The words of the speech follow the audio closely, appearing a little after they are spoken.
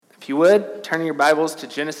you would, turn your Bibles to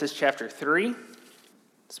Genesis chapter 3.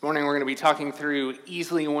 This morning we're going to be talking through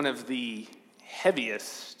easily one of the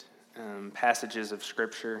heaviest passages of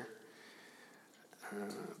Scripture.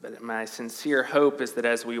 But my sincere hope is that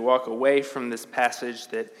as we walk away from this passage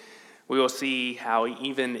that we will see how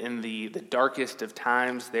even in the darkest of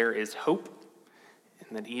times there is hope,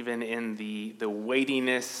 and that even in the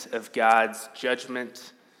weightiness of God's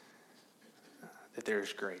judgment that there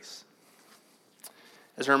is grace.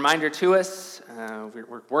 As a reminder to us,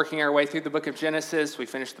 we're working our way through the book of Genesis. We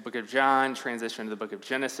finished the book of John, transitioned to the book of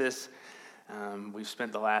Genesis. We've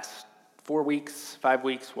spent the last 5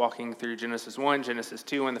 weeks walking through Genesis 1, Genesis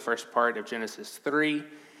 2, and the first part of Genesis 3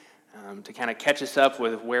 to kind of catch us up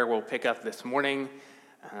with where we'll pick up this morning.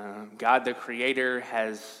 God the Creator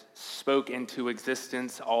has spoke into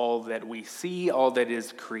existence all that we see, all that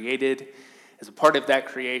is created. As a part of that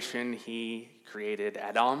creation, He created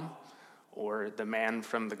Adam, or the man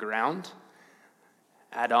from the ground.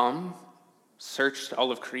 Adam searched all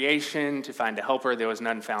of creation to find a helper. There was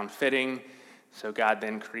none found fitting. So God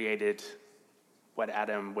then created what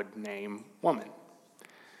Adam would name woman.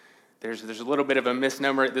 There's a little bit of a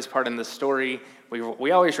misnomer at this part in the story. We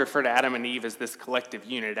always refer to Adam and Eve as this collective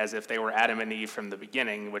unit, as if they were Adam and Eve from the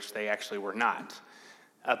beginning, which they actually were not.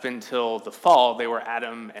 Up until the fall, they were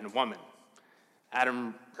Adam and woman.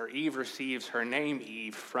 Eve receives her name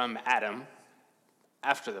Eve from Adam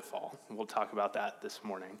after the fall. We'll talk about that this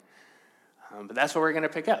morning. But that's what we're going to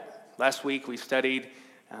pick up. Last week we studied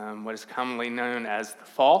what is commonly known as the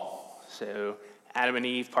fall. So Adam and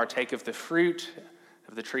Eve partake of the fruit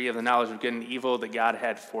of the tree of the knowledge of good and evil that God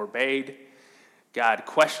had forbade. God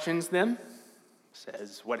questions them,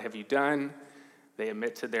 says, "What have you done?" They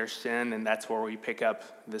admit to their sin, and that's where we pick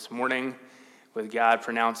up this morning, with God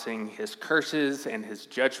pronouncing his curses and his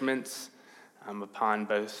judgments upon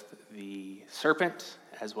both the serpent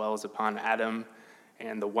as well as upon Adam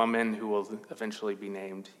and the woman who will eventually be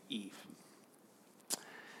named Eve.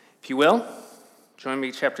 If you will, join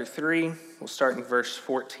me chapter 3. We'll start in verse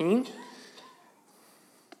 14.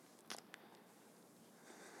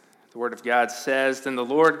 The word of God says, "Then the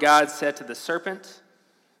Lord God said to the serpent,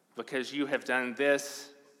 'Because you have done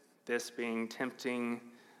this being tempting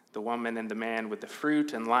the woman and the man with the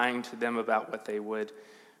fruit and lying to them about what they would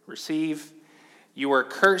receive, you are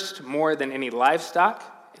cursed more than any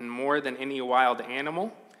livestock and more than any wild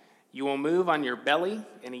animal. You will move on your belly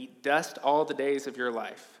and eat dust all the days of your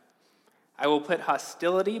life. I will put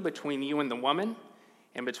hostility between you and the woman,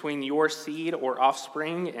 and between your seed or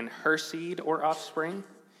offspring and her seed or offspring.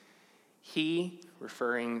 He,"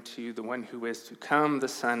 referring to the one who is to come, the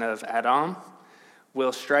son of Adam,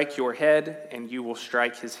 "will strike your head, and you will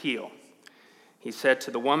strike his heel." He said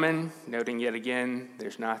to the woman, noting yet again,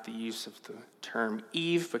 there's not the use of the term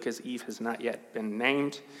Eve, because Eve has not yet been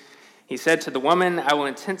named. He said to the woman, "I will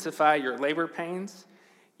intensify your labor pains.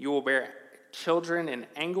 You will bear children in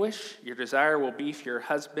anguish. Your desire will be for your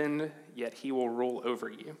husband, yet he will rule over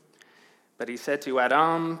you." But he said to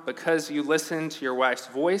Adam, "Because you listened to your wife's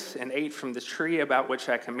voice and ate from the tree about which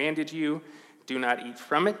I commanded you, do not eat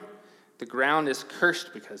from it. The ground is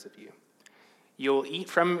cursed because of you. You will eat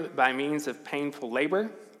from it by means of painful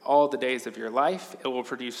labor all the days of your life. It will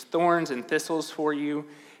produce thorns and thistles for you,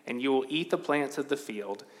 and you will eat the plants of the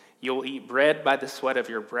field. You will eat bread by the sweat of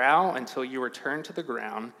your brow until you return to the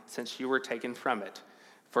ground, since you were taken from it.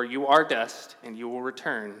 For you are dust, and you will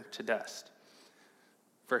return to dust."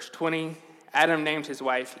 Verse 20, Adam named his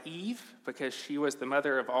wife Eve because she was the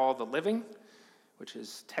mother of all the living, which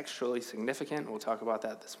is textually significant. We'll talk about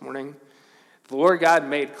that this morning. The Lord God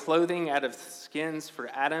made clothing out of skins for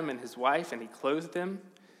Adam and his wife, and he clothed them.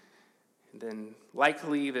 And then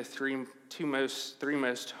likely the three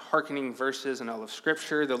most hearkening verses in all of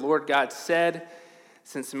Scripture. The Lord God said,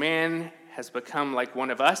 "Since man has become like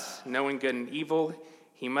one of us, knowing good and evil,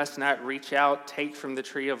 he must not reach out, take from the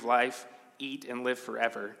tree of life, eat, and live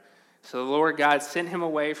forever." So the Lord God sent him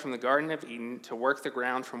away from the Garden of Eden to work the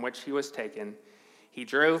ground from which he was taken. He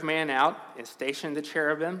drove man out and stationed the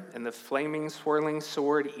cherubim and the flaming, swirling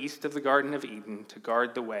sword east of the Garden of Eden to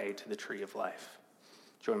guard the way to the tree of life.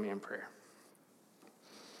 Join me in prayer.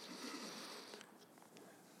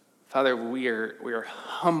 Father, we are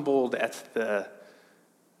humbled at the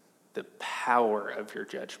power of your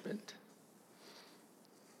judgment.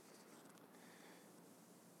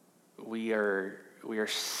 We are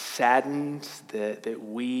saddened that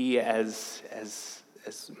we as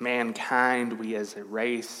mankind, we as a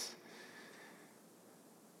race,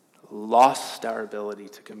 lost our ability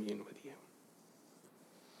to commune with you.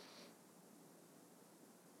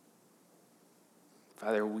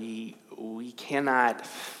 Father, we cannot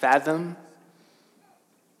fathom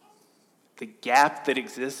the gap that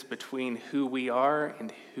exists between who we are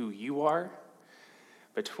and who you are,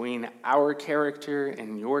 between our character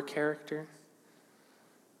and your character.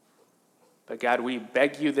 But God, we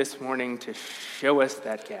beg you this morning to show us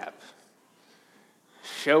that gap.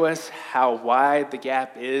 Show us how wide the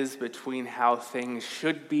gap is between how things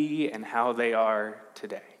should be and how they are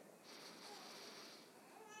today.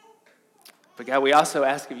 But God, we also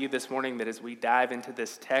ask of you this morning that as we dive into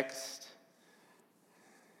this text,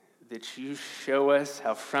 that you show us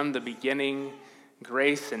how from the beginning,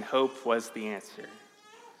 grace and hope was the answer.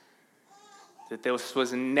 That this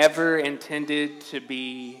was never intended to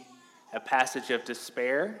be a passage of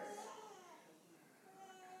despair,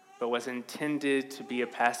 but was intended to be a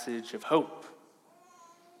passage of hope.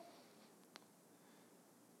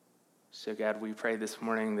 So God, we pray this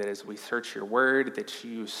morning that as we search your word, that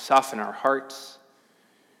you soften our hearts,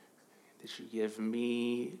 that you give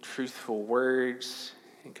me truthful words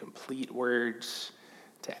and complete words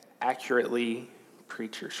to accurately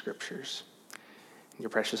preach your scriptures. In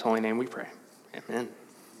your precious holy name we pray. Amen.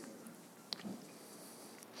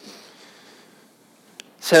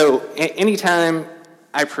 So anytime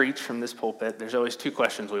I preach from this pulpit, there's always two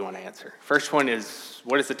questions we want to answer. First one is,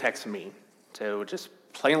 what does the text mean? So just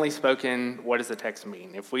plainly spoken, what does the text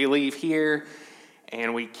mean? If we leave here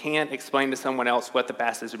and we can't explain to someone else what the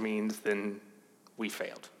passage means, then we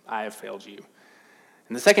failed. I have failed you.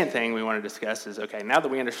 And the second thing we want to discuss is, okay, now that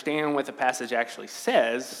we understand what the passage actually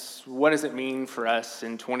says, what does it mean for us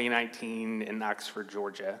in 2019 in Oxford,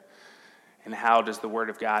 Georgia? And how does the Word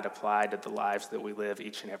of God apply to the lives that we live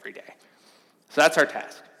each and every day? So that's our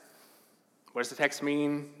task. What does the text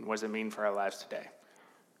mean? What does it mean for our lives today?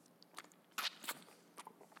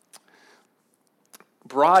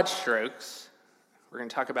 Broad strokes, we're going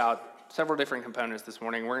to talk about several different components this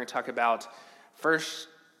morning. We're going to talk about, first,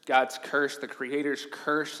 God's curse, the Creator's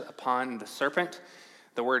curse upon the serpent.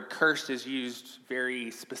 The word cursed is used very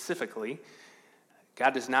specifically.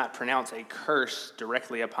 God does not pronounce a curse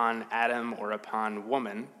directly upon Adam or upon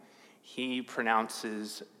woman. He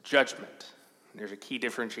pronounces judgment. There's a key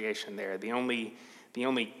differentiation there. The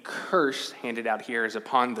only curse handed out here is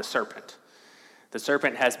upon the serpent. The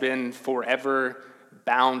serpent has been forever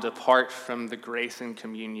bound apart from the grace and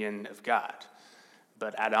communion of God.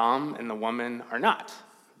 But Adam and the woman are not.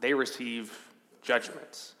 They receive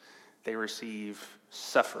judgments. They receive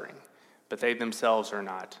suffering. But they themselves are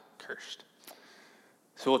not cursed.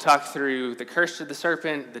 So we'll talk through the curse to the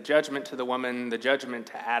serpent, the judgment to the woman, the judgment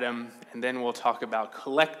to Adam, and then we'll talk about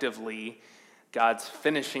collectively God's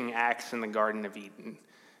finishing acts in the Garden of Eden.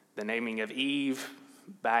 The naming of Eve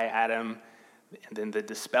by Adam, and then the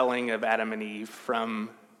dispelling of Adam and Eve from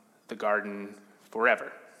the garden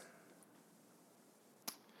forever.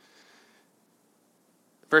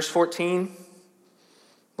 Verse 14,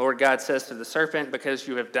 Lord God says to the serpent, because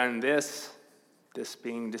you have done this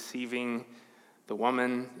being deceiving the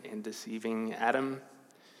woman and deceiving Adam,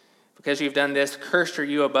 because you've done this, cursed are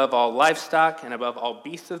you above all livestock and above all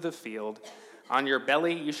beasts of the field. On your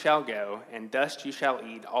belly you shall go, and dust you shall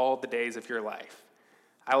eat all the days of your life.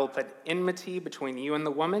 I will put enmity between you and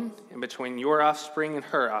the woman, and between your offspring and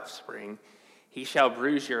her offspring. He shall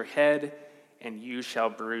bruise your head, and you shall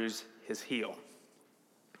bruise his heel.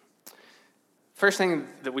 First thing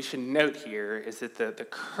that we should note here is that the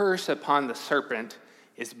curse upon the serpent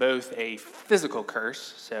is both a physical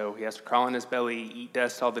curse, so he has to crawl on his belly, eat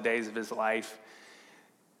dust all the days of his life.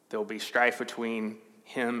 There will be strife between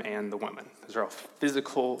him and the woman. Those are all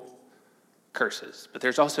physical curses. But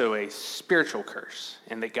there's also a spiritual curse,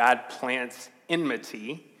 in that God plants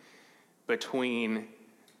enmity between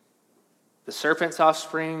the serpent's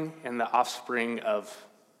offspring and the offspring of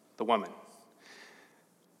the woman.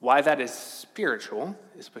 Why that is spiritual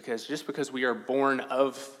is because just because we are born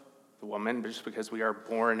of the woman, just because we are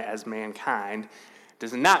born as mankind,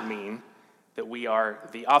 does not mean that we are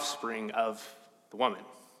the offspring of the woman,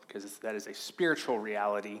 because that is a spiritual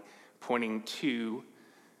reality pointing to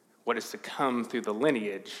what is to come through the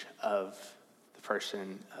lineage of the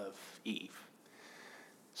person of Eve.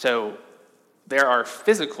 So there's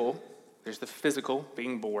the physical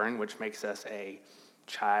being born, which makes us a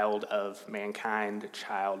child of mankind, a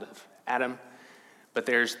child of Adam, but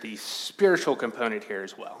there's the spiritual component here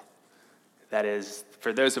as well. That is,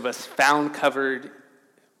 for those of us found covered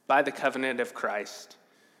by the covenant of Christ,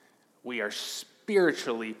 we are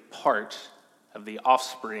spiritually part of the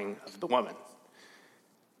offspring of the woman.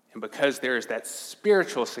 And because there is that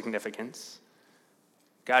spiritual significance,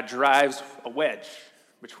 God drives a wedge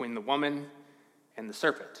between the woman and the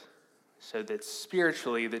serpent, so that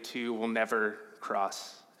spiritually the two will never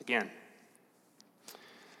cross again.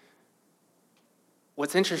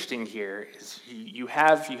 what's interesting here is you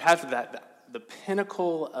have the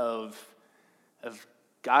pinnacle of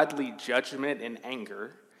godly judgment and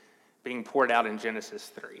anger being poured out in Genesis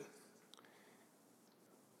 3.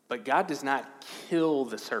 But God does not kill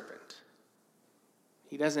the serpent.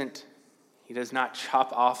 He does not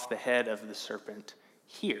chop off the head of the serpent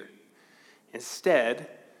here. Instead,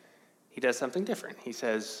 he does something different. He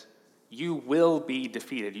says, you will be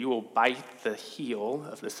defeated. You will bite the heel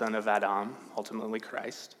of the son of Adam, ultimately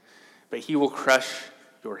Christ, but he will crush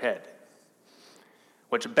your head.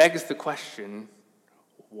 Which begs the question,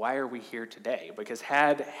 why are we here today? Because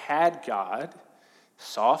had God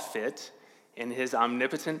saw fit in his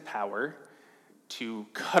omnipotent power to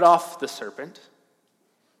cut off the serpent,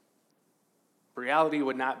 reality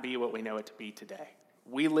would not be what we know it to be today.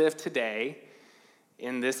 We live today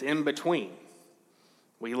in this in-between.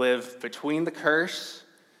 We live between the curse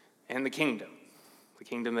and the kingdom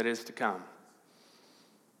that is to come.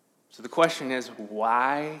 So the question is,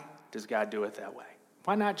 why does God do it that way?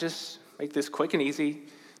 Why not just make this quick and easy,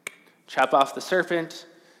 chop off the serpent,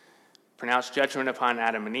 pronounce judgment upon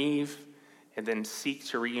Adam and Eve, and then seek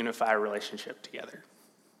to reunify a relationship together?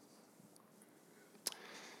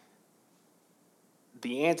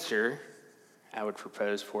 The answer I would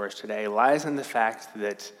propose for us today lies in the fact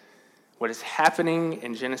that what is happening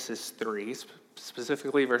in Genesis 3,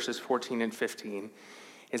 specifically verses 14 and 15,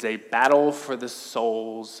 is a battle for the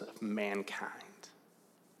souls of mankind.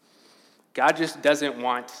 God just doesn't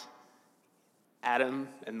want Adam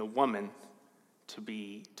and the woman to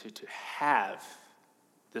have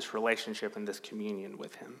this relationship and this communion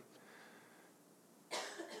with him.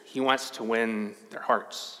 He wants to win their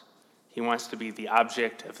hearts. He wants to be the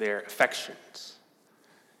object of their affections.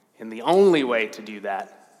 And the only way to do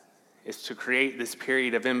that is to create this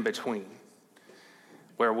period of in-between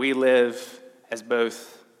where we live as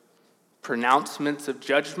both pronouncements of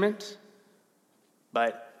judgment,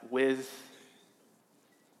 but with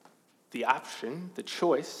the option, the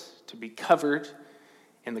choice, to be covered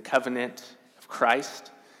in the covenant of Christ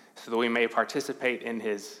so that we may participate in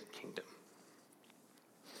his kingdom.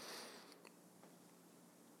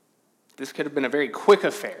 This could have been a very quick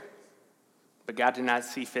affair, but God did not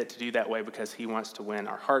see fit to do that way because he wants to win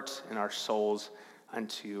our hearts and our souls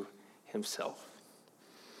unto himself.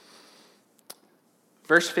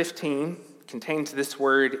 Verse 15 contains this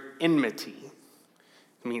word enmity.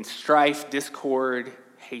 It means strife, discord,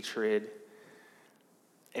 hatred.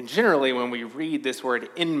 And generally, when we read this word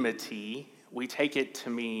enmity, we take it to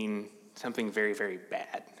mean something very, very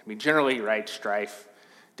bad. I mean, generally, right, strife,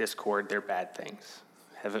 discord, they're bad things.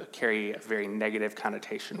 Carry a very negative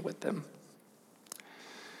connotation with them.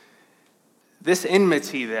 This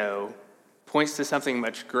enmity, though, points to something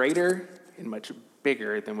much greater and much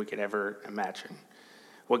bigger than we could ever imagine.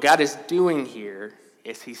 What God is doing here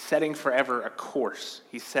is he's setting forever a course.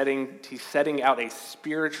 He's setting out a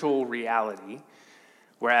spiritual reality,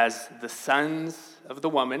 whereas the sons of the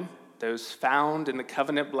woman, those found in the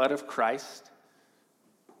covenant blood of Christ,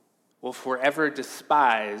 will forever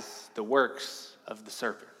despise the works of the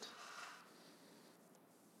serpent.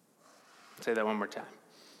 I'll say that one more time.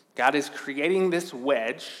 God is creating this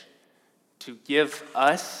wedge to give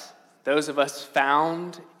us, those of us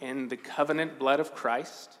found in the covenant blood of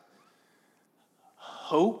Christ,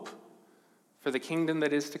 hope for the kingdom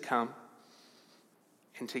that is to come,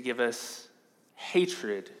 and to give us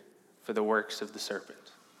hatred for the works of the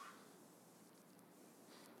serpent.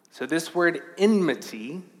 So this word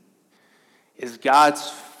enmity is God's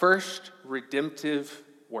first redemptive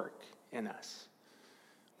work in us.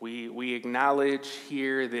 We acknowledge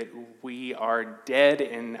here that we are dead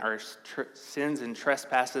in our sins and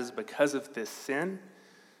trespasses because of this sin.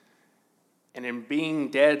 And in being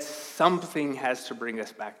dead, something has to bring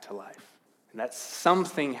us back to life. And that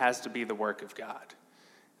something has to be the work of God.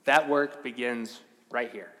 That work begins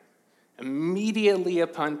right here. Immediately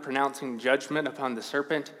upon pronouncing judgment upon the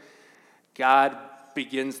serpent, God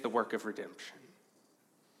begins the work of redemption.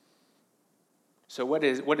 So what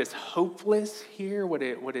is hopeless here,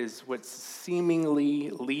 what seemingly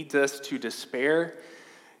leads us to despair,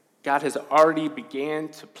 God has already began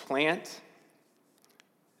to plant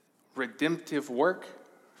redemptive work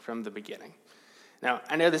from the beginning. Now,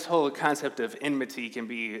 I know this whole concept of enmity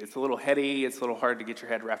it's a little heady, it's a little hard to get your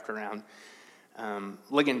head wrapped around.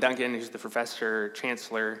 Ligon Duncan, who's the professor,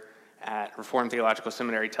 chancellor at Reformed Theological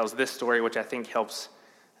Seminary, tells this story, which I think helps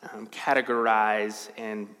categorize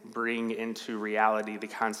and bring into reality the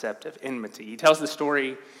concept of enmity. He tells the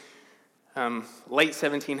story, late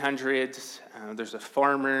 1700s, there's a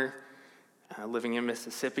farmer living in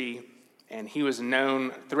Mississippi, and he was known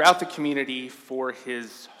throughout the community for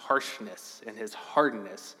his harshness and his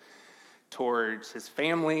hardness towards his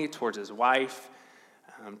family, towards his wife,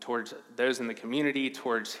 towards those in the community,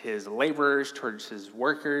 towards his laborers, towards his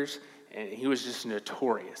workers. And he was just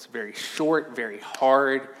notorious, very short, very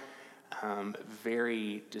hard,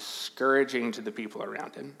 very discouraging to the people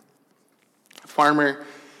around him. A farmer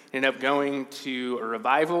ended up going to a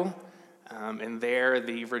revival, and there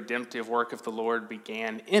the redemptive work of the Lord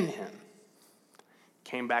began in him.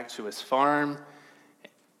 Came back to his farm,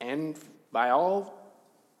 and by all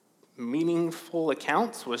meaningful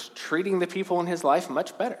accounts, was treating the people in his life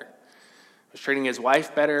much better. Was treating his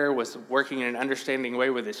wife better, was working in an understanding way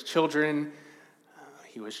with his children.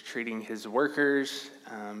 He was treating his workers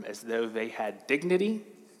as though they had dignity.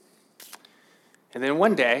 And then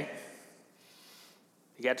one day,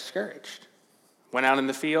 he got discouraged. Went out in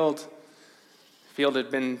the field. The field had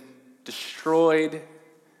been destroyed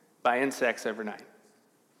by insects overnight.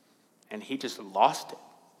 And he just lost it.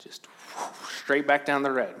 Just straight back down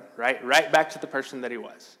the road, right back to the person that he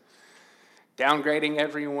was. Downgrading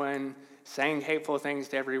everyone, saying hateful things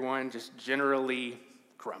to everyone, just generally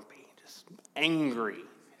grumpy, just angry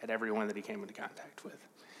at everyone that he came into contact with.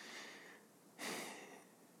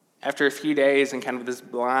 After a few days and kind of this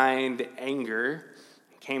blind anger,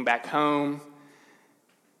 he came back home.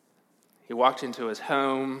 He walked into his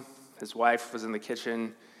home. His wife was in the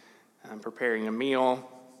kitchen preparing a meal.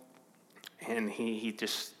 And he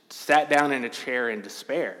just sat down in a chair in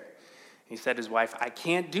despair. He said to his wife, I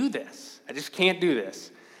can't do this. I just can't do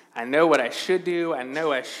this. I know what I should do. I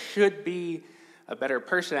know I should be a better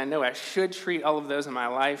person. I know I should treat all of those in my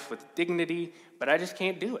life with dignity, but I just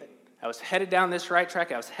can't do it. I was headed down this right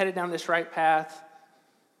track. I was headed down this right path.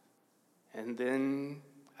 And then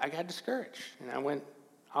I got discouraged, and I went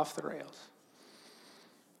off the rails.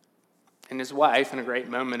 And his wife, in a great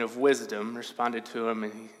moment of wisdom, responded to him,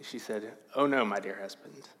 and she said, oh no, my dear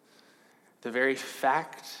husband. The very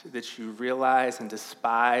fact that you realize and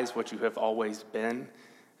despise what you have always been,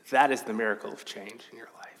 that is the miracle of change in your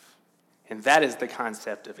life. And that is the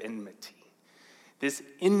concept of enmity. This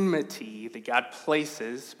enmity that God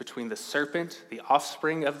places between the serpent, the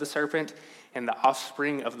offspring of the serpent, and the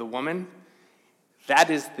offspring of the woman, that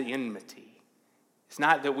is the enmity. It's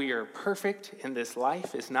not that we are perfect in this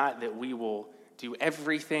life. It's not that we will do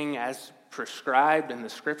everything as prescribed in the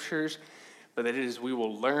scriptures, but that it is we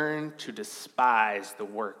will learn to despise the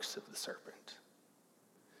works of the serpent.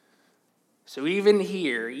 So even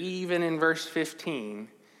here, even in verse 15,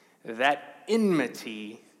 that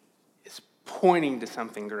enmity is pointing to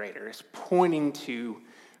something greater. It's pointing to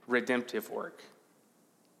redemptive work.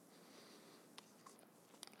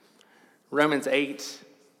 Romans 8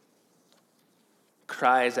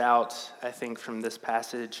 cries out, I think, from this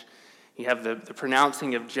passage. You have the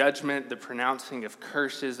pronouncing of judgment, the pronouncing of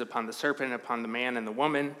curses upon the serpent, upon the man and the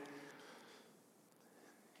woman.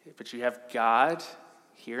 But you have God,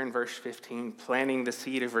 here in verse 15, planting the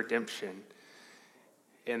seed of redemption.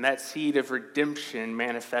 And that seed of redemption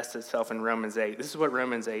manifests itself in Romans 8. This is what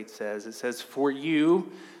Romans 8 says. It says, for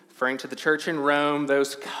you, referring to the church in Rome,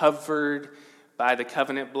 those covered by the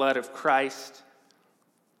covenant blood of Christ,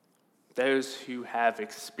 those who have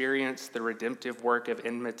experienced the redemptive work of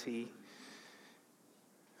enmity.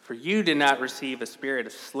 For you did not receive a spirit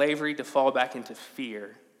of slavery to fall back into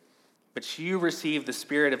fear, but you received the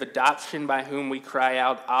spirit of adoption by whom we cry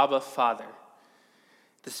out, Abba, Father.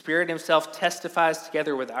 The Spirit himself testifies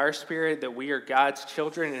together with our spirit that we are God's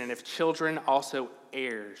children, and if children, also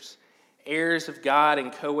heirs, heirs of God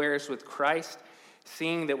and co-heirs with Christ,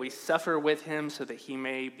 seeing that we suffer with him so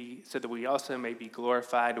that we also may be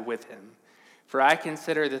glorified with him. For I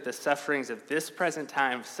consider that the sufferings of this present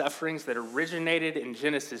time, sufferings that originated in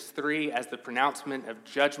Genesis 3 as the pronouncement of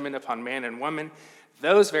judgment upon man and woman,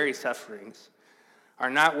 those very sufferings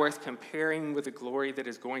are not worth comparing with the glory that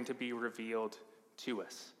is going to be revealed to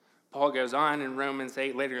us. Paul goes on in Romans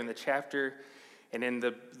 8 later in the chapter, and in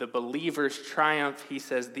the believer's triumph, he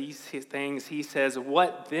says these things. He says,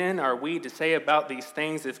 what then are we to say about these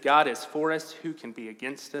things? If God is for us, who can be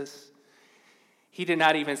against us? He did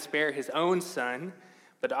not even spare his own son,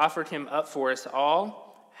 but offered him up for us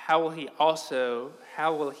all. How will he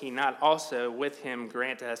not also with him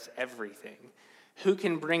grant us everything? Who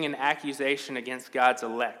can bring an accusation against God's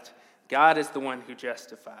elect? God is the one who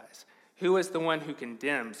justifies. Who is the one who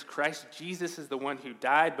condemns? Christ Jesus is the one who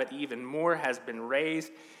died, but even more has been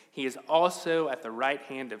raised. He is also at the right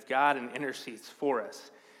hand of God and intercedes for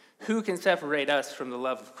us. Who can separate us from the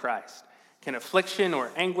love of Christ? Can affliction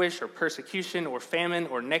or anguish or persecution or famine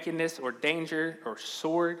or nakedness or danger or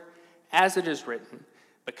sword? As it is written,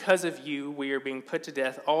 because of you we are being put to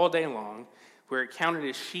death all day long. We are counted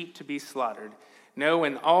as sheep to be slaughtered. No,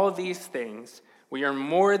 in all these things, we are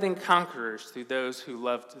more than conquerors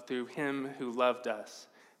through him who loved us.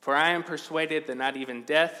 For I am persuaded that not even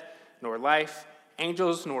death, nor life,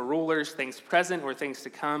 angels, nor rulers, things present or things to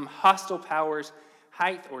come, hostile powers,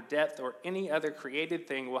 height or depth, or any other created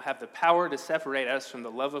thing will have the power to separate us from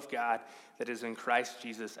the love of God that is in Christ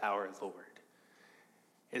Jesus our Lord.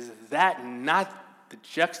 Is that not the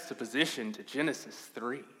juxtaposition to Genesis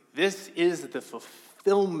 3? This is the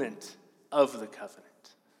fulfillment of the covenant.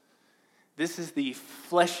 This is the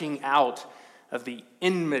fleshing out of the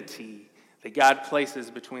enmity that God places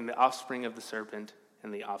between the offspring of the serpent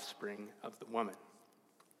and the offspring of the woman.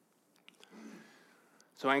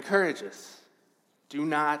 So I encourage us, do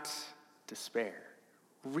not despair.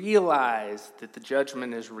 Realize that the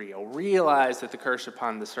judgment is real. Realize that the curse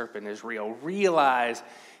upon the serpent is real. Realize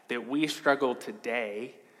that we struggle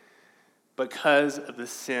today because of the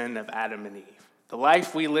sin of Adam and Eve. The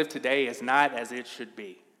life we live today is not as it should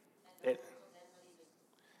be.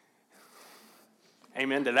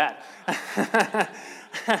 Amen to that.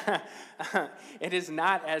 It is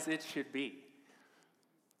not as it should be.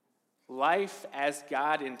 Life as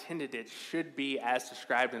God intended it should be as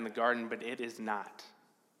described in the garden, but it is not.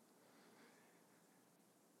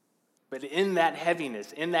 But in that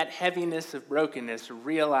heaviness of brokenness,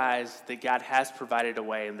 realize that God has provided a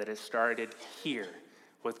way and that it started here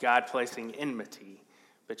with God placing enmity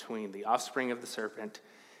between the offspring of the serpent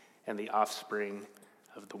and the offspring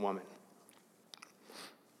of the woman.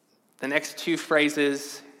 The next two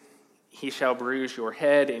phrases, he shall bruise your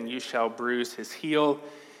head and you shall bruise his heel,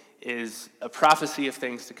 is a prophecy of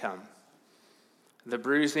things to come. The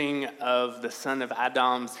bruising of the son of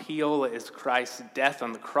Adam's heel is Christ's death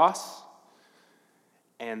on the cross,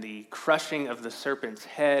 and the crushing of the serpent's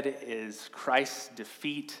head is Christ's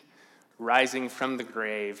defeat, rising from the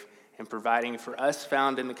grave and providing for us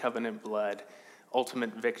found in the covenant blood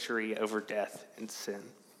ultimate victory over death and sin.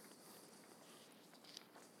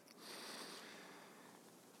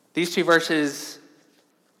 These two verses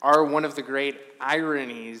are one of the great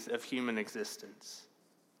ironies of human existence.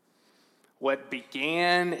 What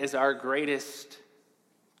began as our greatest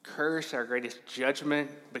curse, our greatest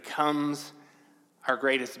judgment, becomes our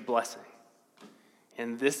greatest blessing.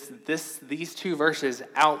 And these two verses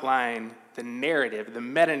outline the narrative, the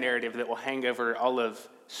meta-narrative that will hang over all of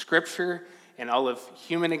Scripture and all of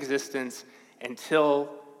human existence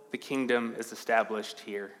until the kingdom is established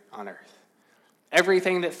here on earth.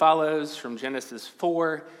 Everything that follows from Genesis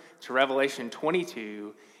 4 to Revelation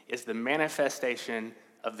 22 is the manifestation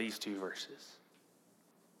of these two verses.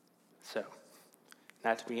 So,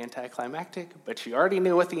 not to be anticlimactic, but you already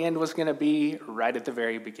knew what the end was going to be right at the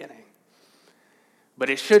very beginning. But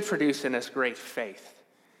it should produce in us great faith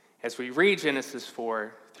as we read Genesis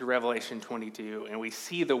 4 through Revelation 22 and we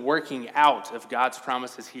see the working out of God's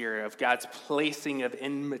promises here, of God's placing of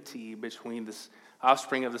enmity between the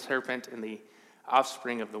offspring of the serpent and the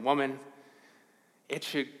offspring of the woman. It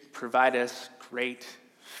should provide us great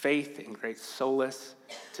faith and great solace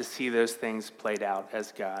to see those things played out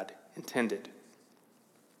as God intended.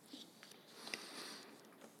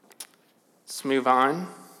 Let's move on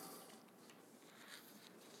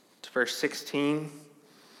to verse 16.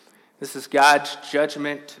 This is God's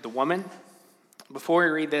judgment to the woman. Before we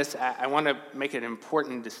read this, I want to make an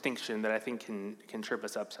important distinction that I think can trip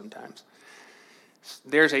us up sometimes.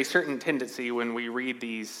 There's a certain tendency when we read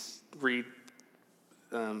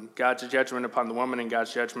God's judgment upon the woman and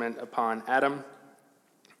God's judgment upon Adam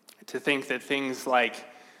to think that things like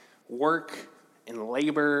work and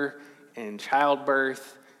labor and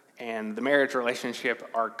childbirth and the marriage relationship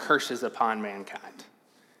are curses upon mankind.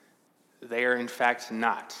 They are in fact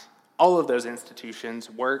not. All of those institutions,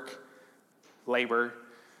 work, labor,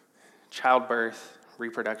 childbirth,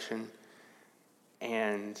 reproduction,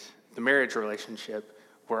 and the marriage relationship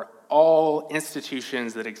were all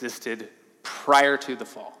institutions that existed prior to the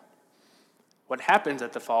fall. What happens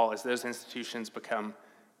at the fall is those institutions become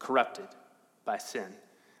corrupted by sin.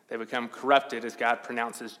 They become corrupted as God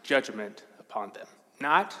pronounces judgment upon them.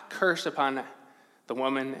 Not curse upon the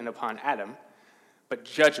woman and upon Adam, but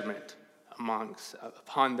judgment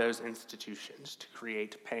upon those institutions to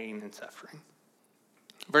create pain and suffering.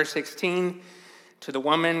 Verse 16, to the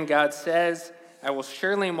woman, God says, I will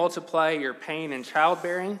surely multiply your pain in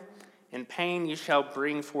childbearing. In pain you shall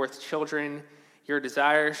bring forth children. Your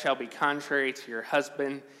desire shall be contrary to your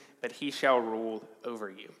husband, but he shall rule over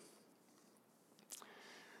you.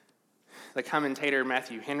 The commentator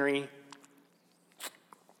Matthew Henry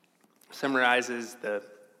summarizes the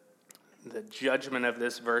judgment of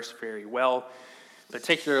this verse very well,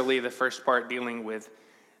 particularly the first part dealing with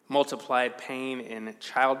multiplied pain in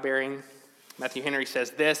childbearing. Matthew Henry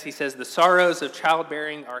says this. He says, "The sorrows of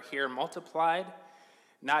childbearing are here multiplied,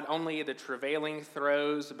 not only the travailing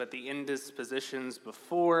throes, but the indispositions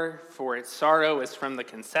before, for its sorrow is from the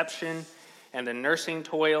conception, and the nursing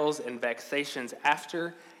toils and vexations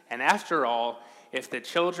after. And after all, if the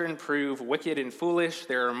children prove wicked and foolish,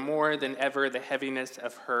 there are more than ever the heaviness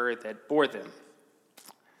of her that bore them."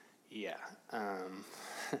 Yeah.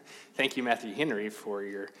 Thank you, Matthew Henry, for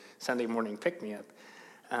your Sunday morning pick-me-up.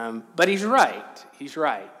 But he's right. He's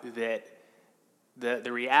right that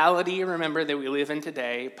the reality, remember, that we live in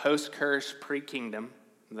today, post-curse, pre-kingdom,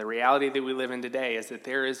 the reality that we live in today is that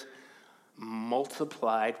there is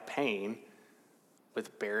multiplied pain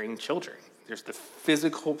with bearing children. There's the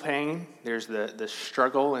physical pain, there's the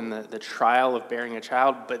struggle and the trial of bearing a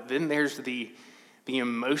child, but then there's the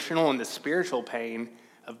emotional and the spiritual pain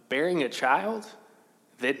of bearing a child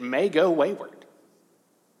that may go wayward,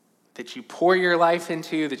 that you pour your life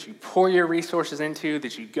into, that you pour your resources into,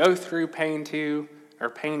 that you go through pain to, or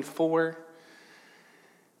pain for,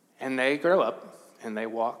 and they grow up and they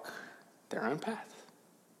walk their own path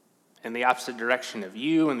in the opposite direction of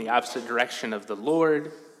you, in the opposite direction of the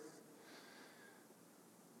Lord.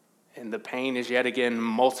 And the pain is yet again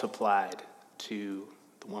multiplied to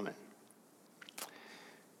the woman.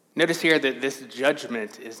 Notice here that this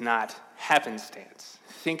judgment is not happenstance.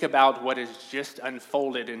 Think about what is just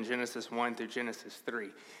unfolded in Genesis 1 through Genesis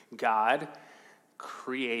 3. God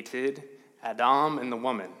created Adam and the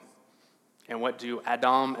woman. And what do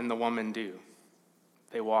Adam and the woman do?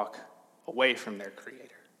 They walk away from their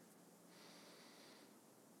Creator.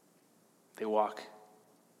 They walk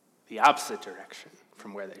the opposite direction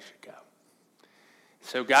from where they should go.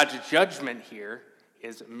 So God's judgment here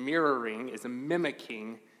is mirroring, is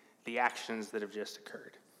mimicking the actions that have just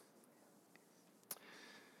occurred.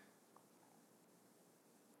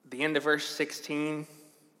 The end of verse 16,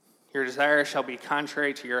 "Your desire shall be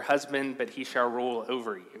contrary to your husband, but he shall rule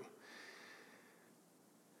over you."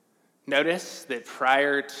 Notice that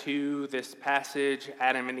prior to this passage,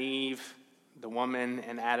 Adam and Eve, the woman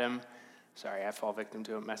and Adam, sorry, I fall victim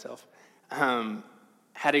to it myself,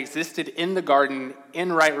 had existed in the garden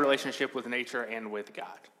in right relationship with nature and with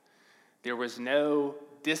God. There was no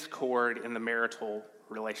discord in the marital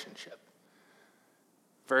relationship.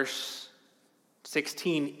 Verse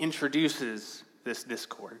 16 introduces this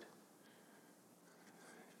discord,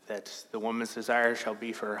 that the woman's desire shall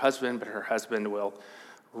be for her husband, but her husband will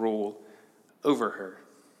rule over her.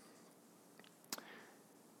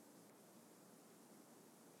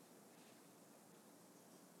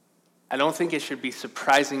 I don't think it should be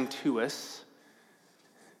surprising to us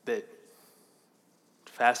that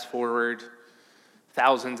fast forward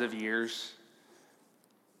thousands of years,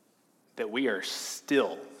 that we are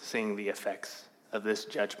still seeing the effects of this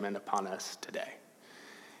judgment upon us today.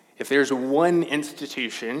 If there's one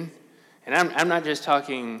institution, and I'm not just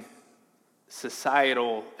talking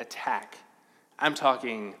societal attack, I'm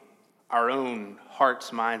talking our own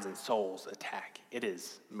hearts, minds, and souls attack. It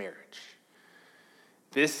is marriage.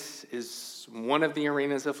 This is one of the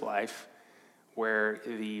arenas of life where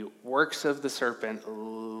the works of the serpent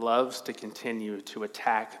loves to continue to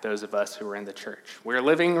attack those of us who are in the church. We're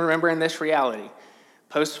living, remember, in this reality,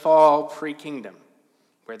 post-fall, pre-kingdom,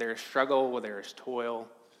 where there is struggle, where there is toil,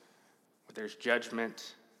 where there's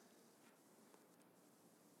judgment.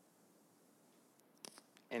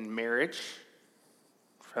 And marriage,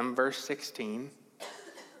 from verse 16,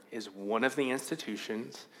 is one of the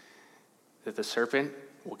institutions that the serpent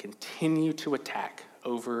will continue to attack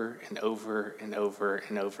over and over and over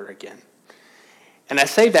and over again. And I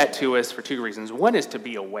say that to us for two reasons. One is to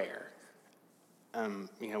be aware.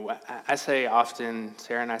 I say often,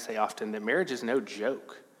 Sarah and I say often, that marriage is no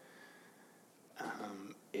joke.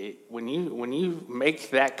 When you make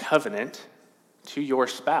that covenant to your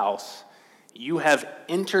spouse, you have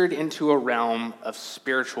entered into a realm of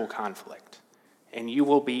spiritual conflict, and you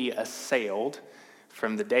will be assailed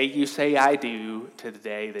from the day you say "I do" to the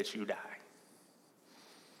day that you die.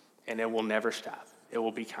 And it will never stop. It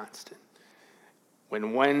will be constant.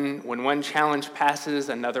 When one challenge passes,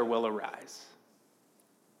 another will arise.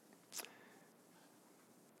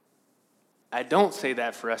 I don't say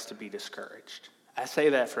that for us to be discouraged. I say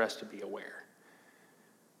that for us to be aware.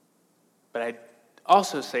 But I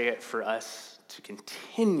also say it for us to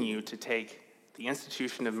continue to take the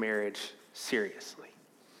institution of marriage seriously.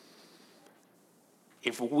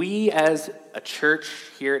 If we as a church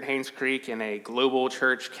here at Haynes Creek and a global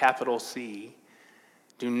church, capital C,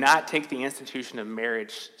 do not take the institution of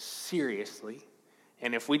marriage seriously,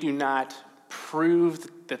 and if we do not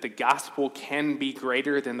prove that the gospel can be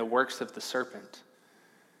greater than the works of the serpent,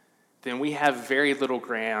 then we have very little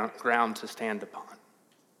ground to stand upon.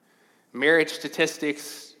 Marriage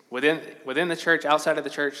statistics within the church, outside of the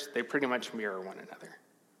church, they pretty much mirror one another.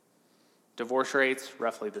 Divorce rates,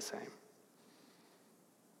 roughly the same.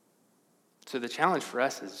 So the challenge for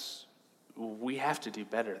us is we have to do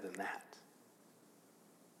better than that.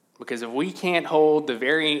 Because if we can't hold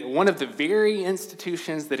one of the very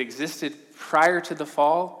institutions that existed prior to the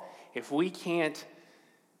fall, if we can't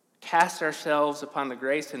cast ourselves upon the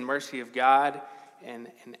grace and mercy of God and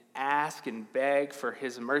ask and beg for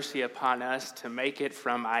his mercy upon us to make it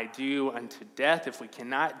from I do unto death, if we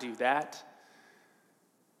cannot do that,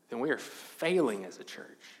 then we are failing as a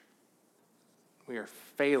church. We are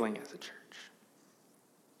failing as a church.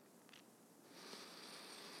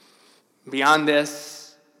 Beyond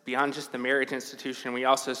this, beyond just the marriage institution, we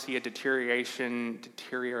also see a deterioration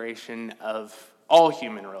of all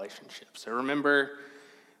human relationships. So remember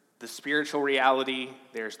the spiritual reality.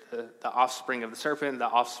 There's the offspring of the serpent, the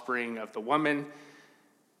offspring of the woman.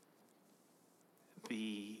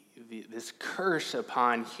 This curse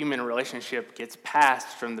upon human relationship gets passed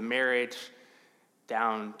from the marriage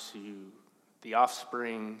down to the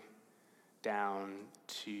offspring, down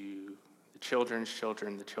to the children's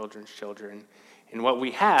children, the children's children. And what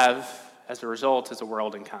we have as a result is a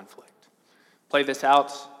world in conflict. Play this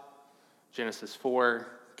out. Genesis 4,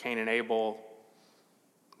 Cain and Abel.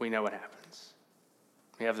 We know what happens.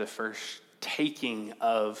 We have the first taking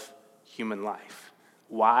of human life.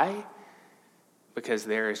 Why? Because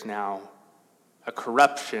there is now a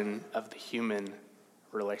corruption of the human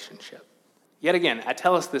relationship. Yet again, I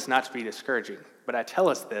tell us this not to be discouraging, but I tell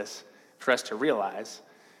us this for us to realize,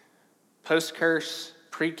 post-curse,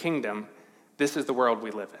 pre-kingdom, this is the world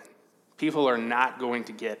we live in. People are not going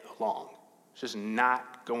to get along. It's just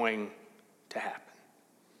not going to happen.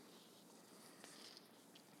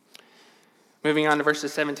 Moving on to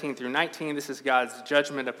verses 17 through 19, this is God's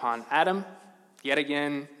judgment upon Adam. Yet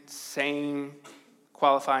again, same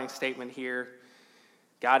qualifying statement here.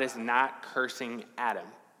 God is not cursing Adam.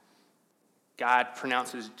 God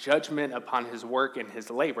pronounces judgment upon his work and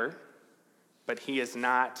his labor, but he is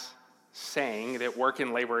not saying that work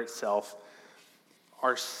and labor itself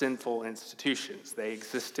are sinful institutions. They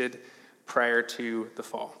existed prior to the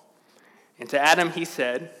fall. And to Adam he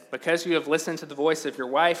said, because you have listened to the voice of your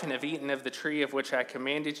wife and have eaten of the tree of which I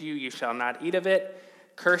commanded you, you shall not eat of it.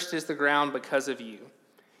 Cursed is the ground because of you.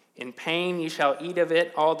 In pain you shall eat of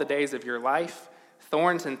it all the days of your life.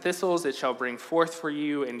 Thorns and thistles it shall bring forth for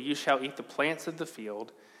you, and you shall eat the plants of the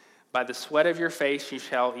field. By the sweat of your face you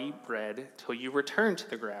shall eat bread till you return to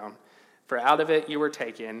the ground. For out of it you were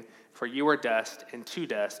taken, for you are dust, and to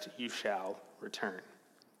dust you shall return.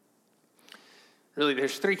 Really,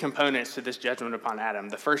 there's three components to this judgment upon Adam.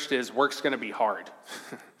 The first is work's going to be hard.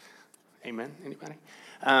 Amen? Anybody?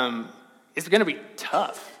 It's going to be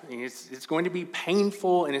tough. It's going to be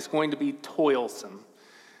painful, and it's going to be toilsome.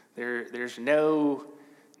 There's no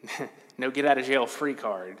get out of jail free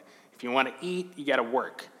card. If you want to eat, you got to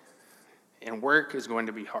work. And work is going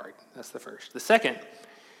to be hard. That's the first. The second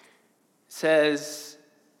says,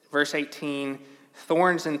 verse 18,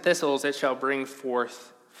 thorns and thistles it shall bring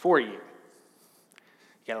forth for you.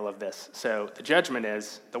 You got to love this. So the judgment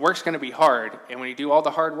is, the work's going to be hard, and when you do all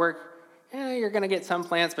the hard work, you're going to get some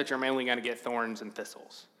plants, but you're mainly going to get thorns and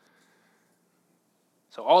thistles.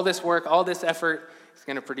 So all this work, all this effort is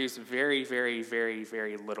going to produce very, very, very,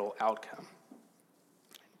 very little outcome.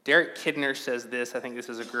 Derek Kidner says this. I think this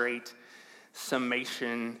is a great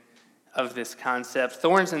summation of this concept.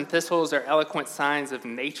 Thorns and thistles are eloquent signs of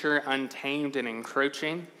nature untamed and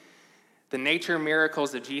encroaching. The nature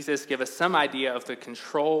miracles of Jesus give us some idea of the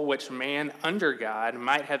control which man under God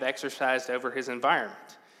might have exercised over his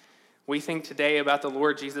environment. We think today about the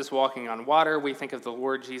Lord Jesus walking on water. We think of the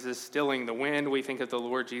Lord Jesus stilling the wind. We think of the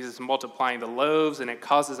Lord Jesus multiplying the loaves, and it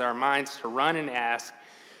causes our minds to run and ask,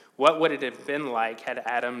 what would it have been like had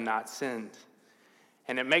Adam not sinned?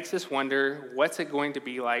 And it makes us wonder, what's it going to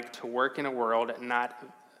be like to work in a world not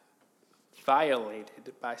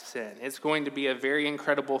violated by sin? It's going to be a very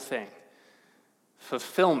incredible thing.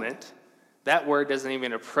 Fulfillment, that word doesn't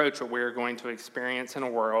even approach what we're going to experience in a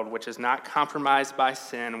world which is not compromised by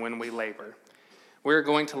sin when we labor. We're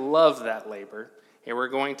going to love that labor, and we're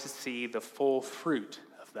going to see the full fruit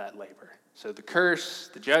of that labor. So the curse,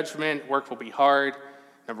 the judgment, work will be hard.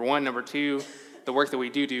 Number one. Number two, the work that we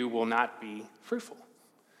do will not be fruitful.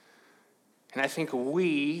 And I think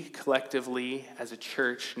we collectively as a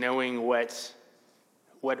church, knowing what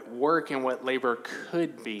work and what labor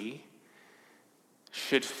could be,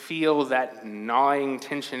 should feel that gnawing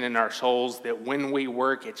tension in our souls that when we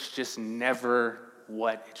work, it's just never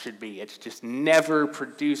what it should be. It just never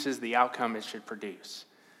produces the outcome it should produce.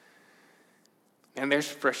 And there's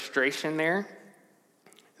frustration there.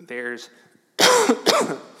 There's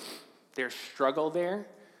there's struggle there,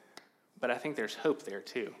 but I think there's hope there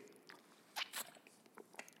too.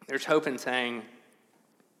 There's hope in saying,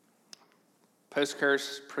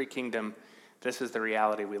 post-curse, pre-kingdom, this is the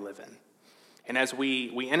reality we live in. And as we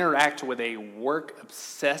interact with a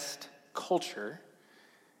work-obsessed culture,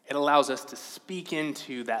 it allows us to speak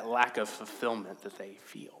into that lack of fulfillment that they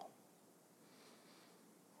feel.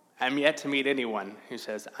 I'm yet to meet anyone who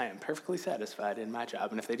says, I am perfectly satisfied in my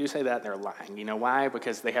job. And if they do say that, they're lying. You know why?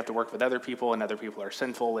 Because they have to work with other people, and other people are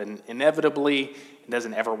sinful, and inevitably, it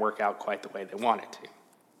doesn't ever work out quite the way they want it to.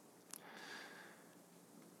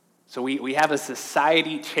 So we have a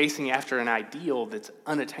society chasing after an ideal that's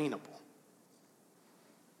unattainable.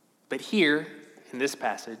 But here, in this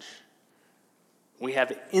passage, we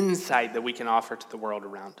have insight that we can offer to the world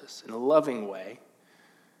around us in a loving way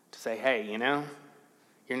to say, hey,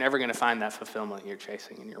 you're never going to find that fulfillment you're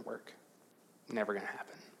chasing in your work. Never going to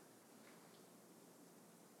happen.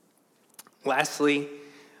 Lastly,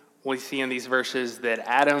 we see in these verses that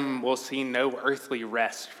Adam will see no earthly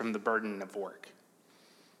rest from the burden of work.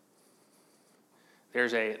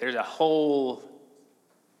 There's a whole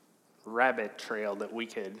rabbit trail that we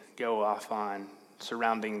could go off on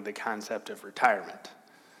surrounding the concept of retirement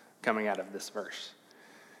coming out of this verse.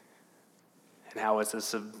 And how it's a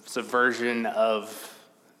subversion of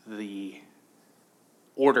the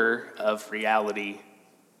order of reality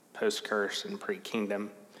post-curse and pre-kingdom.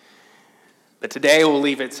 But today we'll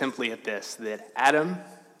leave it simply at this, that Adam,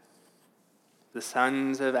 the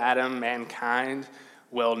sons of Adam, mankind,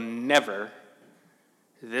 will never,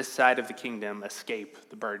 this side of the kingdom, escape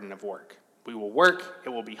the burden of work. We will work, it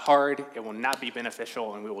will be hard, it will not be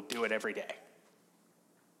beneficial, and we will do it every day.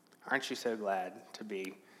 Aren't you so glad to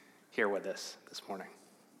be here with us this morning?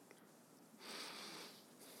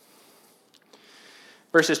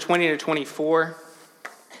 Verses 20 to 24,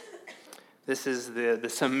 this is the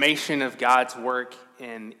summation of God's work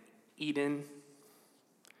in Eden.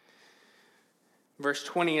 Verse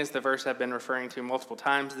 20 is the verse I've been referring to multiple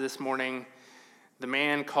times this morning. The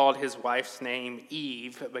man called his wife's name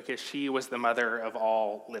Eve because she was the mother of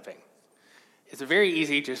all living. It's very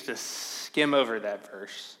easy just to skim over that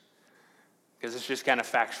verse because it's just kind of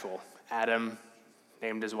factual. Adam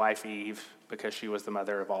named his wife Eve because she was the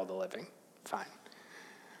mother of all the living. Fine.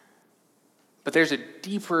 But there's a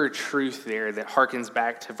deeper truth there that harkens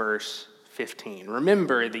back to verse 15.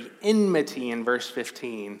 Remember, the enmity in verse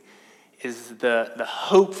 15 is the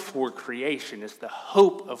hope for creation. It's the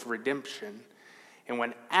hope of redemption. And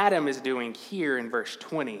what Adam is doing here in verse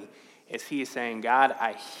 20 is he is saying, God,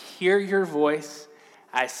 I hear your voice,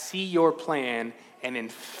 I see your plan, and in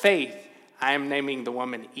faith, I am naming the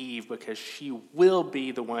woman Eve because she will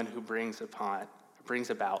be the one who brings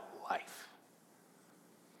about life.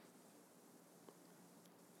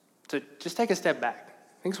 So just take a step back.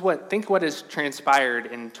 Think what has transpired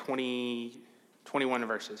in 21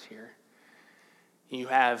 verses here. You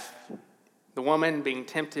have the woman being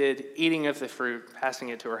tempted, eating of the fruit, passing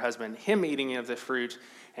it to her husband, him eating of the fruit,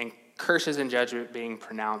 and curses and judgment being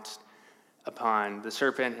pronounced upon the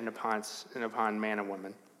serpent and upon man and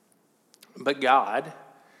woman. But God,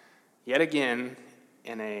 yet again,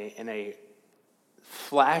 in a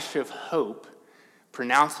flash of hope,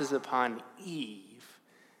 pronounces upon Eve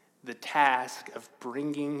the task of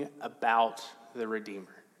bringing about the Redeemer.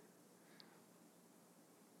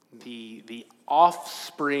 The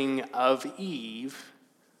offspring of Eve,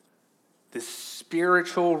 the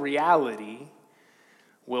spiritual reality,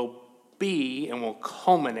 will be and will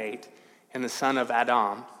culminate in the son of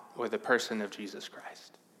Adam, or the person of Jesus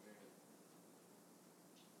Christ.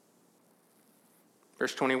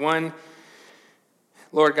 Verse 21,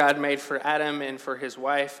 Lord God made for Adam and for his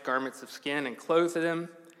wife garments of skin and clothed them.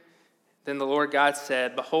 Then the Lord God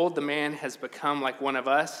said, behold, the man has become like one of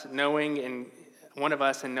us, and knowing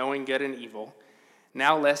good and evil.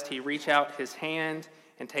 Now lest he reach out his hand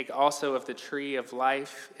and take also of the tree of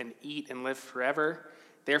life and eat and live forever.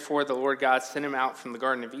 Therefore the Lord God sent him out from the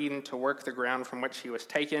Garden of Eden to work the ground from which he was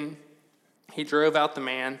taken. He drove out the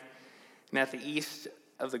man, and at the east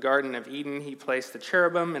of the Garden of Eden he placed the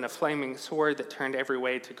cherubim and a flaming sword that turned every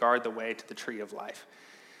way to guard the way to the tree of life.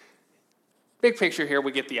 Big picture here,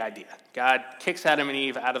 we get the idea. God kicks Adam and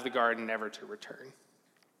Eve out of the garden, never to return.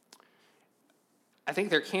 I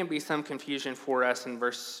think there can be some confusion for us in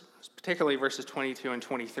particularly verses 22 and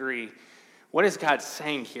 23. What is God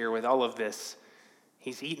saying here with all of this?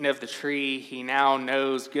 He's eaten of the tree. He now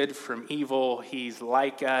knows good from evil. He's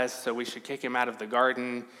like us, so we should kick him out of the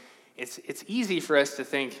garden. It's easy for us to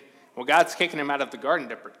think, well, God's kicking him out of the garden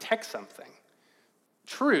to protect something.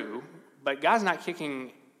 True, but God's not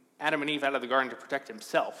kicking Adam and Eve out of the garden to protect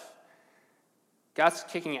himself. God's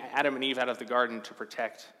kicking Adam and Eve out of the garden to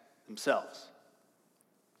protect themselves.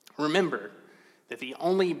 Remember that the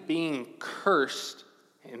only being cursed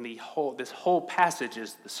in this whole passage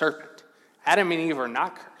is the serpent. Adam and Eve are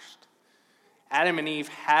not cursed. Adam and Eve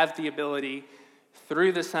have the ability,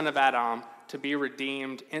 through the son of Adam, to be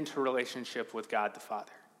redeemed into relationship with God the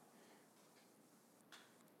Father.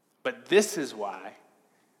 But this is why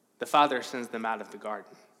the Father sends them out of the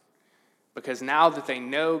garden. Because now that they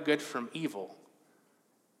know good from evil,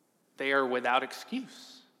 they are without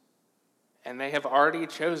excuse. And they have already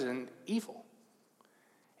chosen evil.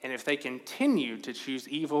 And if they continue to choose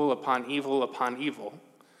evil upon evil upon evil,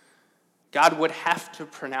 God would have to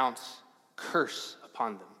pronounce curse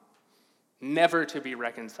upon them, never to be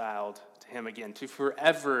reconciled to him again, to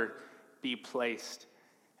forever be placed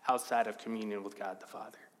outside of communion with God the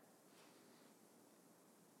Father.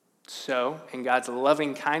 So, in God's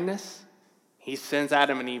loving kindness, he sends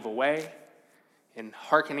Adam and Eve away, and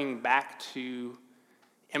hearkening back to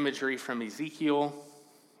imagery from Ezekiel,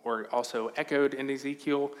 or also echoed in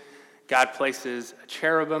Ezekiel, God places a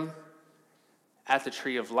cherubim at the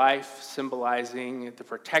tree of life, symbolizing the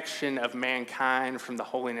protection of mankind from the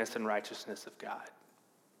holiness and righteousness of God.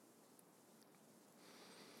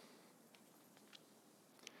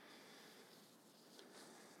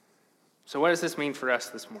 So what does this mean for us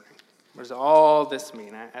this morning? What does all this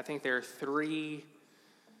mean? I think there are three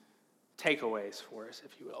takeaways for us,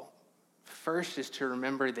 if you will. First is to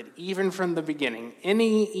remember that even from the beginning,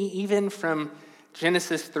 even from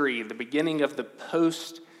Genesis 3, the beginning of the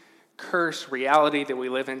post-curse reality that we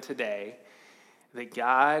live in today, that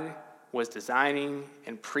God was designing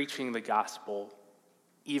and preaching the gospel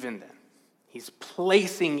even then. He's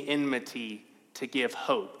placing enmity to give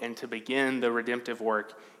hope and to begin the redemptive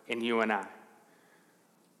work in you and I.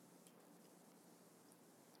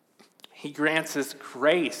 He grants us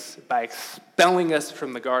grace by expelling us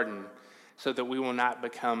from the garden so that we will not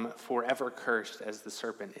become forever cursed as the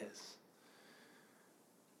serpent is.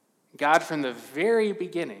 God, from the very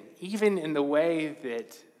beginning, even in the way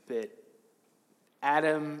that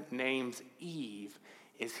Adam names Eve,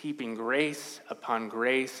 is heaping grace upon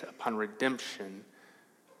redemption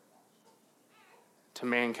to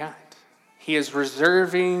mankind. He is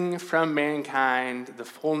reserving from mankind the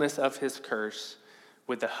fullness of his curse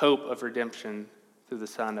with the hope of redemption through the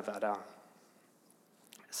son of Adam.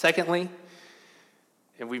 Secondly,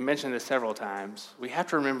 and we've mentioned this several times, we have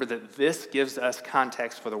to remember that this gives us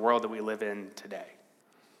context for the world that we live in today.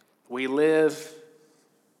 We live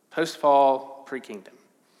post-fall, pre-kingdom.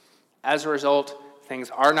 As a result, things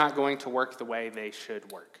are not going to work the way they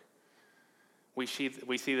should work. We see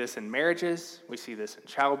this in marriages, we see this in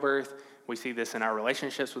childbirth, we see this in our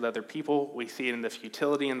relationships with other people, we see it in the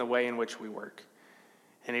futility in the way in which we work.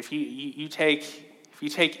 And if you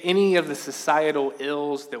take any of the societal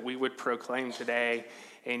ills that we would proclaim today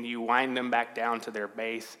and you wind them back down to their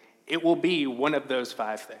base, it will be one of those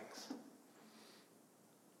five things.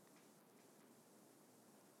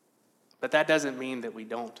 But that doesn't mean that we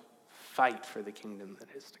don't fight for the kingdom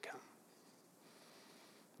that is to come.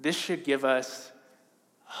 This should give us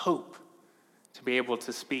hope to be able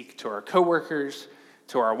to speak to our coworkers,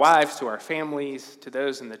 to our wives, to our families, to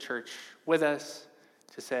those in the church with us,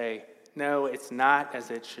 to say, no, it's not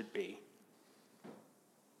as it should be.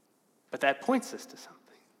 But that points us to something.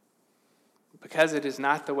 Because it is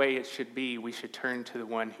not the way it should be, we should turn to the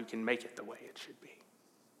one who can make it the way it should be.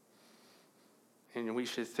 And we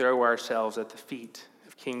should throw ourselves at the feet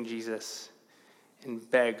of King Jesus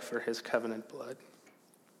and beg for his covenant blood.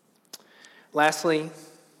 Lastly,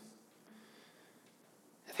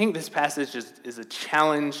 I think this passage is a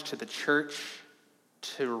challenge to the church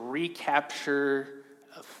to recapture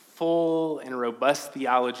a full and robust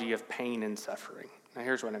theology of pain and suffering. Now,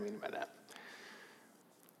 here's what I mean by that.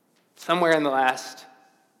 Somewhere in the last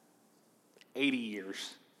 80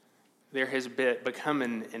 years, there has become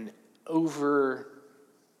an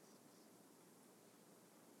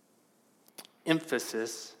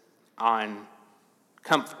over-emphasis on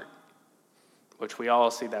comfort, which we all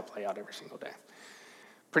see that play out every single day.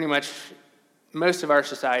 Pretty much, most of our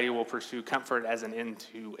society will pursue comfort as an end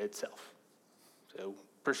to itself. So,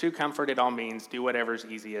 pursue comfort, it all means do whatever's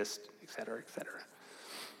easiest, et cetera, et cetera.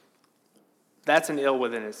 That's an ill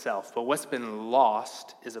within itself, but what's been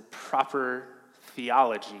lost is a proper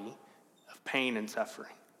theology of pain and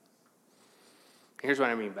suffering. Here's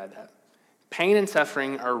what I mean by that. Pain and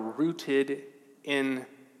suffering are rooted in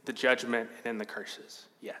the judgment and in the curses,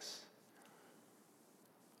 yes.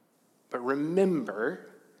 But remember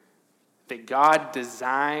that God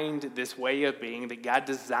designed this way of being, that God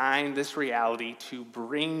designed this reality to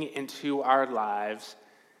bring into our lives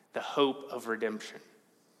the hope of redemption.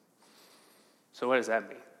 So what does that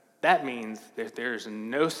mean? That means that there is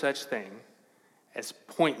no such thing as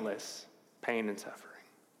pointless pain and suffering.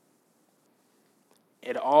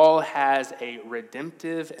 It all has a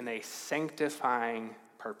redemptive and a sanctifying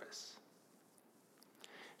purpose.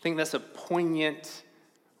 I think that's a poignant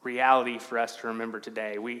reality for us to remember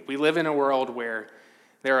today. We live in a world where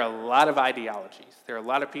there are a lot of ideologies. There are a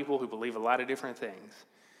lot of people who believe a lot of different things.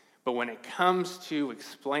 But when it comes to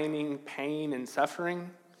explaining pain and suffering,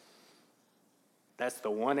 that's the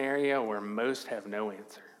one area where most have no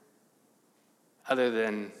answer. Other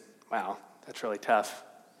than, wow, that's really tough.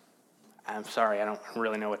 I'm sorry, I don't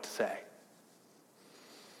really know what to say.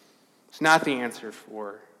 It's not the answer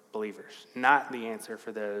for believers, not the answer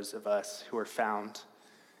for those of us who are found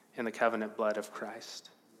in the covenant blood of Christ.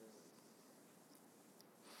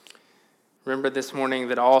 Remember this morning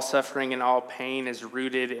that all suffering and all pain is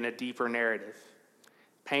rooted in a deeper narrative.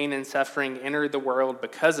 Pain and suffering entered the world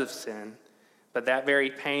because of sin, but that very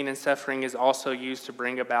pain and suffering is also used to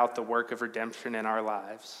bring about the work of redemption in our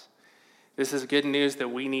lives. This is good news that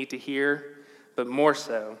we need to hear, but more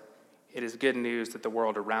so, it is good news that the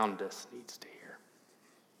world around us needs to hear.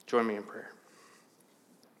 Join me in prayer.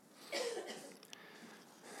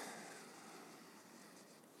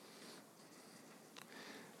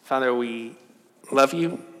 Father, we love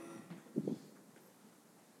you.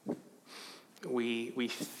 We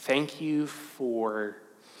thank you for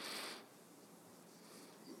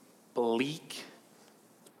bleak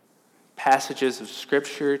passages of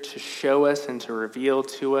Scripture to show us and to reveal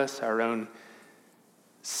to us our own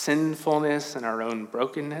sinfulness and our own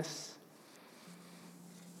brokenness.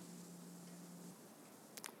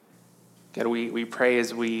 God, we pray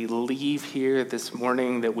as we leave here this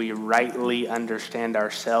morning that we rightly understand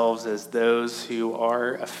ourselves as those who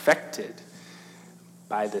are affected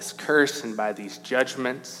by this curse and by these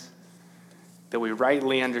judgments, that we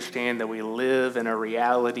rightly understand that we live in a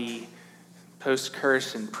reality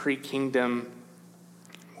post-curse and pre-kingdom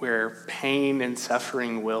where pain and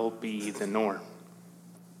suffering will be the norm.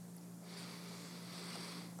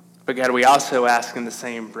 But God, we also ask in the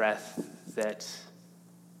same breath that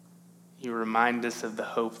you remind us of the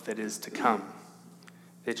hope that is to come,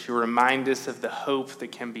 that you remind us of the hope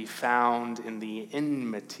that can be found in the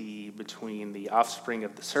enmity between the offspring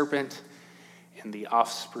of the serpent and the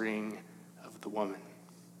offspring of the woman.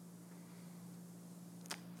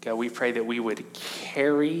 God, we pray that we would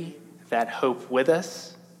carry that hope with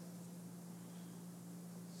us.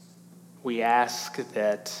 We ask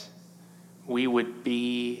that we would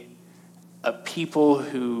be a people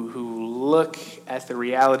who look at the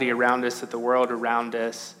reality around us, at the world around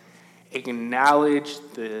us, acknowledge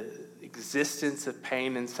the existence of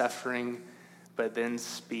pain and suffering, but then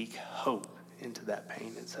speak hope into that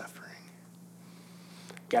pain and suffering.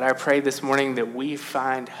 God, I pray this morning that we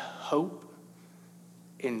find hope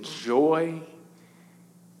and joy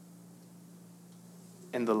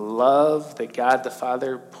in the love that God the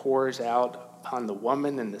Father pours out upon the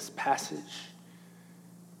woman in this passage.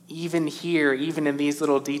 Even here, even in these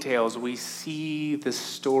little details, we see the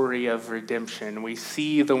story of redemption. We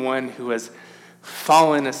see the one who has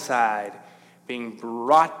fallen aside being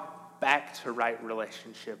brought back to right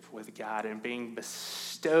relationship with God and being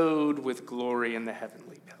bestowed with glory in the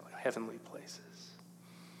heavenly places.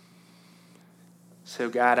 So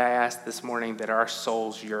God, I ask this morning that our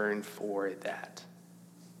souls yearn for that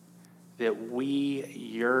we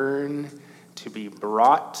yearn to be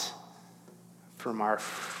brought from our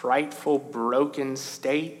frightful, broken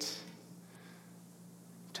state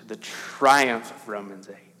to the triumph of Romans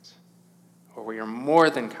 8, where we are more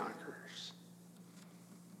than conquerors,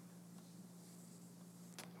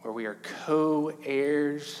 where we are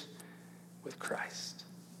co-heirs with Christ.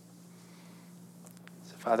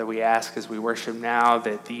 So, Father, we ask as we worship now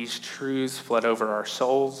that these truths flood over our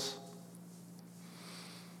souls,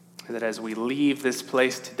 and that as we leave this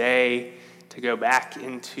place today to go back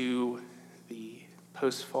into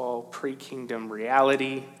post-fall, pre-kingdom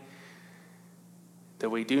reality, that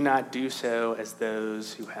we do not do so as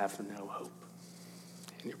those who have no hope.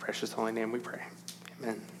 In your precious holy name we pray.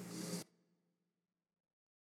 Amen.